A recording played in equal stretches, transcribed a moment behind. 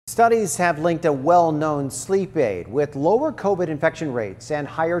Studies have linked a well-known sleep aid with lower COVID infection rates and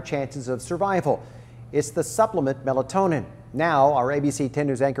higher chances of survival. It's the supplement melatonin. Now, our ABC 10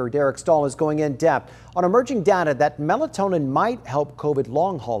 News anchor Derek Stahl is going in depth on emerging data that melatonin might help COVID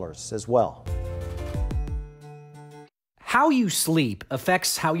long haulers as well. How you sleep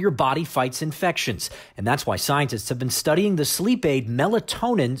affects how your body fights infections, and that's why scientists have been studying the sleep aid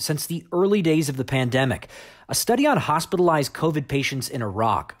melatonin since the early days of the pandemic. A study on hospitalized COVID patients in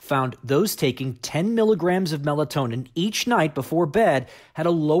Iraq found those taking 10 milligrams of melatonin each night before bed had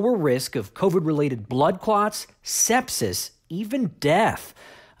a lower risk of COVID-related blood clots, sepsis, even death.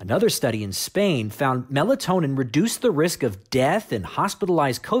 Another study in Spain found melatonin reduced the risk of death in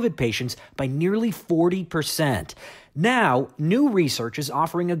hospitalized COVID patients by nearly 40%. Now, new research is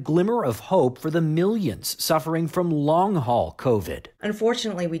offering a glimmer of hope for the millions suffering from long-haul COVID.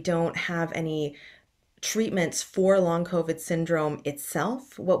 Unfortunately, we don't have any treatments for long COVID syndrome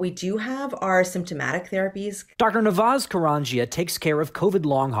itself. What we do have are symptomatic therapies. Dr. Navaz Karangia takes care of COVID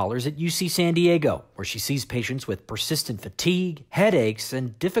long haulers at UC San Diego, where she sees patients with persistent fatigue, headaches,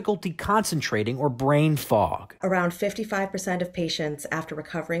 and difficulty concentrating or brain fog. Around 55% of patients after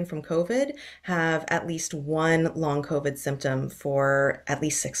recovering from COVID have at least one long COVID symptom for at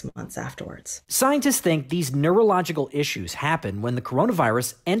least 6 months afterwards. Scientists think these neurological issues happen when the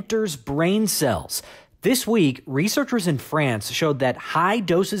coronavirus enters brain cells. This week, researchers in France showed that high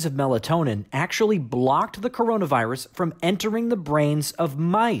doses of melatonin actually blocked the coronavirus from entering the brains of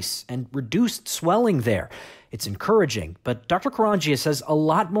mice and reduced swelling there. It's encouraging, but Dr. Karangia says a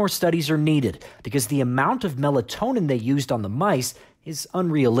lot more studies are needed because the amount of melatonin they used on the mice is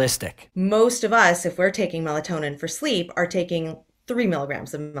unrealistic. Most of us, if we're taking melatonin for sleep, are taking 3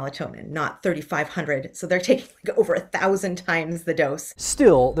 milligrams of melatonin, not 3,500. So they're taking over 1,000 times the dose.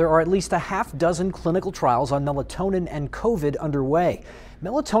 Still, there are at least a half dozen clinical trials on melatonin and COVID underway.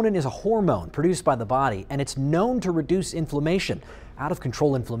 Melatonin is a hormone produced by the body, and it's known to reduce inflammation.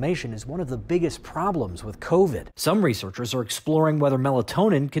 Out-of-control inflammation is one of the biggest problems with COVID. Some researchers are exploring whether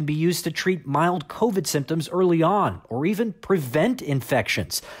melatonin can be used to treat mild COVID symptoms early on, or even prevent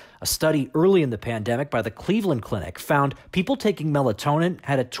infections. A study early in the pandemic by the Cleveland Clinic found people taking melatonin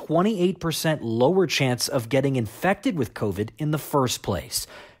had a 28% lower chance of getting infected with COVID in the first place.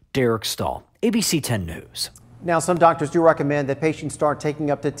 Derek Stahl, ABC 10 News. Now, some doctors do recommend that patients start taking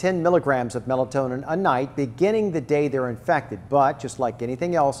up to 10 milligrams of melatonin a night beginning the day they're infected. But just like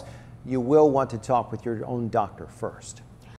anything else, you will want to talk with your own doctor first.